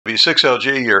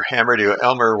W6LG, your ham radio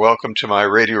Elmer. Welcome to my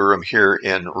radio room here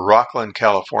in Rocklin,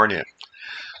 California.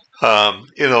 In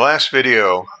the last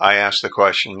video, I asked the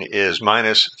question, is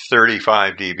minus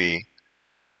 35 dB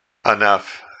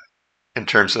enough in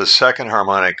terms of the second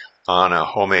harmonic on a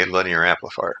homemade linear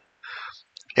amplifier?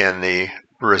 And the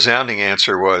resounding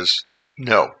answer was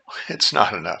no, it's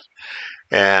not enough.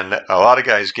 And a lot of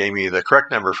guys gave me the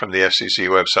correct number from the FCC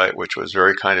website, which was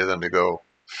very kind of them to go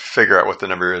figure out what the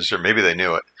number is, or maybe they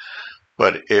knew it.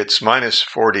 But it's minus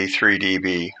 43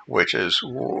 dB, which is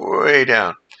way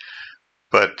down.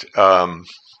 But I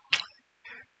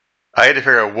had to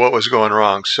figure out what was going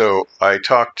wrong, so I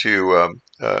talked to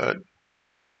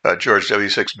George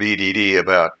W6BDD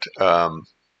about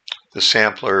the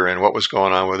sampler and what was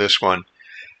going on with this one.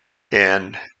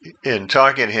 And in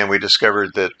talking to him, we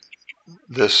discovered that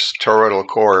this toroidal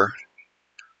core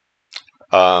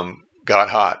got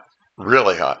hot,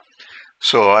 really hot.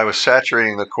 So I was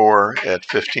saturating the core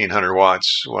at 1500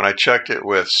 watts. When I checked it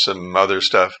with some other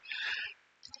stuff,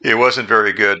 it wasn't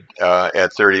very good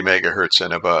at 30 megahertz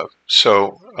and above.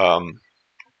 So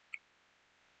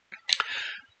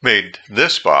made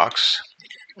this box.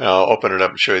 I'll open it up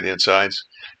and show you the insides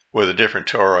with a different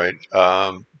toroid.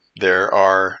 There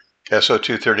are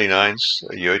SO239s,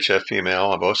 a UHF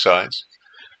female on both sides,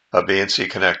 a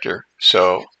BNC connector.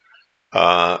 So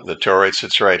the toroid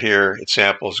sits right here. It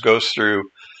samples, goes through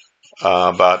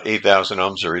about 8,000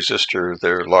 ohms of resistor.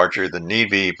 They're larger than need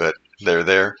be, but they're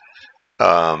there.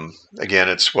 Again,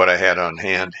 it's what I had on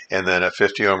hand. And then a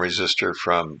 50 ohm resistor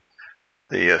from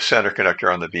the center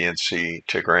conductor on the BNC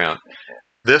to ground.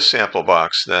 This sample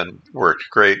box then worked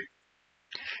great.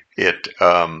 It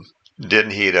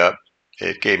didn't heat up.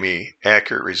 It gave me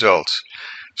accurate results.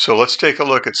 So let's take a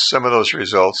look at some of those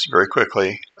results very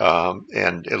quickly,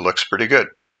 and it looks pretty good.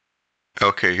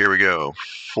 Okay, here we go.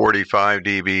 45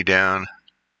 dB down.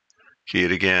 Key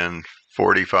it again.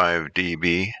 45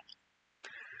 dB.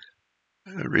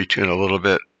 Retune a little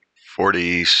bit.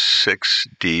 46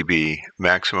 dB.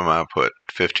 Maximum output,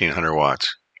 1500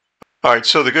 watts. All right,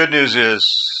 so the good news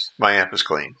is my amp is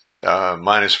clean.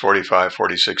 Minus 45,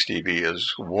 46 dB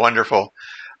is wonderful.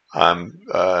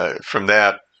 From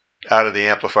that, out of the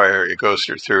amplifier, it goes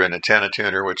through an antenna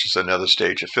tuner, which is another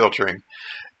stage of filtering.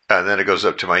 And then it goes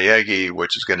up to my Yagi,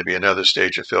 which is going to be another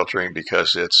stage of filtering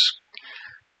because it's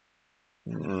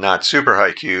not super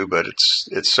high Q, but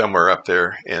it's somewhere up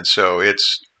there. And so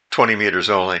it's 20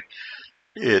 meters only.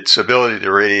 Its ability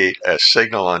to radiate a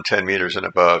signal on 10 meters and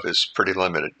above is pretty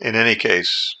limited. In any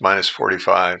case, minus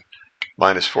 45,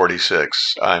 minus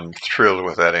 46, I'm thrilled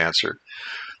with that answer.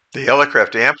 The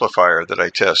Elecraft amplifier that I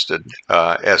tested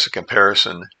as a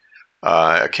comparison,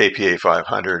 a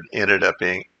KPA-500, ended up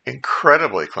being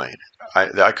incredibly clean.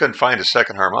 I couldn't find a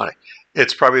second harmonic.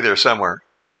 It's probably there somewhere,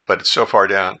 but it's so far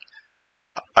down,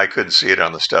 I couldn't see it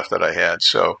on the stuff that I had.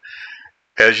 So,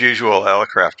 as usual,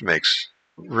 Elecraft makes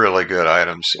really good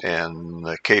items, and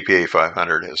the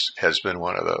KPA-500 has been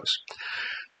one of those.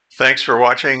 Thanks for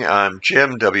watching. I'm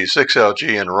Jim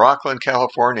W6LG in Rocklin,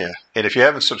 California. And if you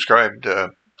haven't subscribed,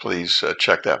 please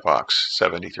check that box,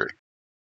 73.